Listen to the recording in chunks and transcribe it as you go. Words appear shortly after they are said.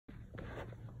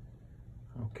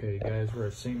Okay guys, we're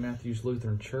at St. Matthew's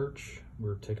Lutheran Church.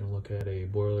 We're taking a look at a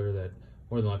boiler that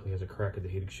more than likely has a crack at the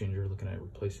heat exchanger, looking at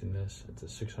replacing this. It's a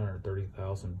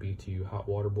 630,000 BTU hot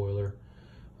water boiler.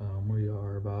 We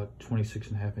are about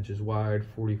 26.5 inches wide,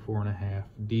 44.5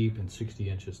 deep, and 60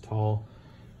 inches tall.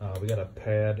 We got a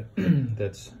pad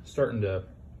that's starting to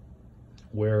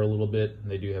wear a little bit.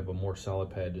 They do have a more solid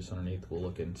pad just underneath. We'll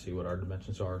look at and see what our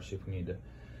dimensions are, see if we need to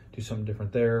do something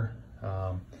different there.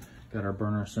 Got our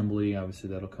burner assembly, obviously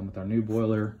that'll come with our new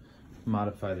boiler.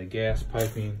 Modify the gas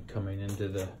piping coming into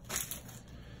the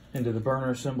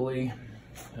burner assembly.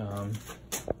 And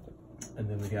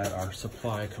then we got our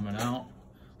supply coming out.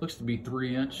 Looks to be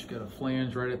 3-inch, got a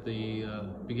flange right at the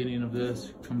beginning of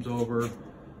this, comes over.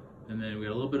 And then we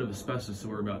got a little bit of asbestos, so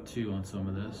we're about 2 on some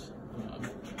of this.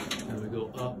 Then we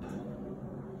go up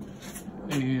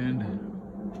and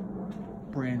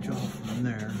branch off from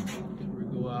there.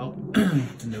 Go out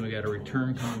and then we got a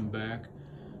return coming back.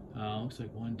 Looks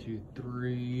like 1, 2,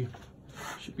 3,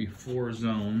 should be 4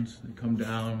 zones. They come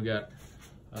down. We got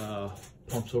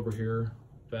pumps over here,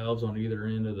 valves on either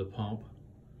end of the pump,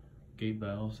 gate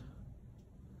valves.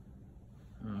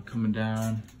 Coming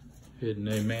down, hitting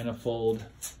a manifold,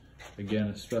 again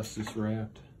asbestos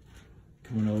wrapped,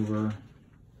 coming over,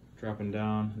 dropping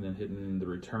down, and then hitting the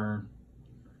return.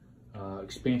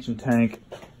 Expansion tank.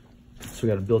 So we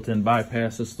got a built-in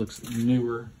bypass. This looks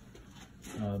newer.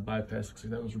 Bypass looks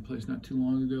like that was replaced not too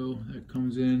long ago. That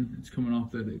comes in. It's coming off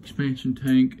that expansion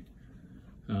tank.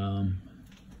 Come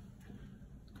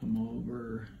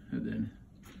over, and then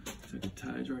looks like it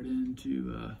ties right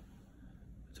into.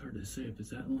 It's hard to say if it's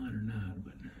that line or not,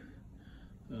 but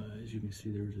as you can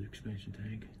see, there's an expansion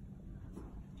tank.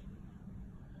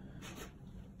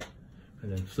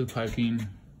 And then flue piping.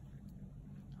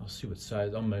 I'll see what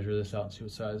size, I'll measure this out and see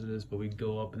what size it is, but we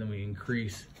go up and then we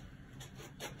increase.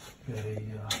 Got a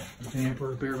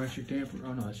damper, barometric damper.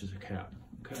 Oh no, that's just a cap.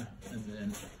 Okay, and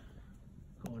then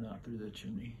going out through the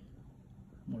chimney.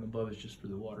 One above is just for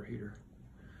the water heater.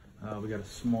 We got a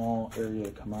small area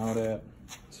to come out at.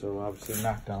 So obviously a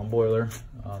knockdown boiler.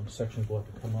 Sections will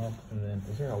have to come up, and then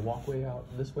is there a walkway out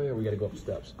this way, or we got to go up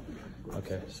steps?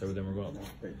 Okay, so then we're going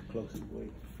the closest way.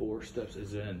 4 steps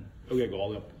is in. We gotta go all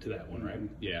the way up to that one, right?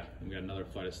 Yeah, we got another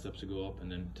flight of steps to go up,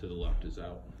 and then to the left is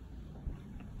out.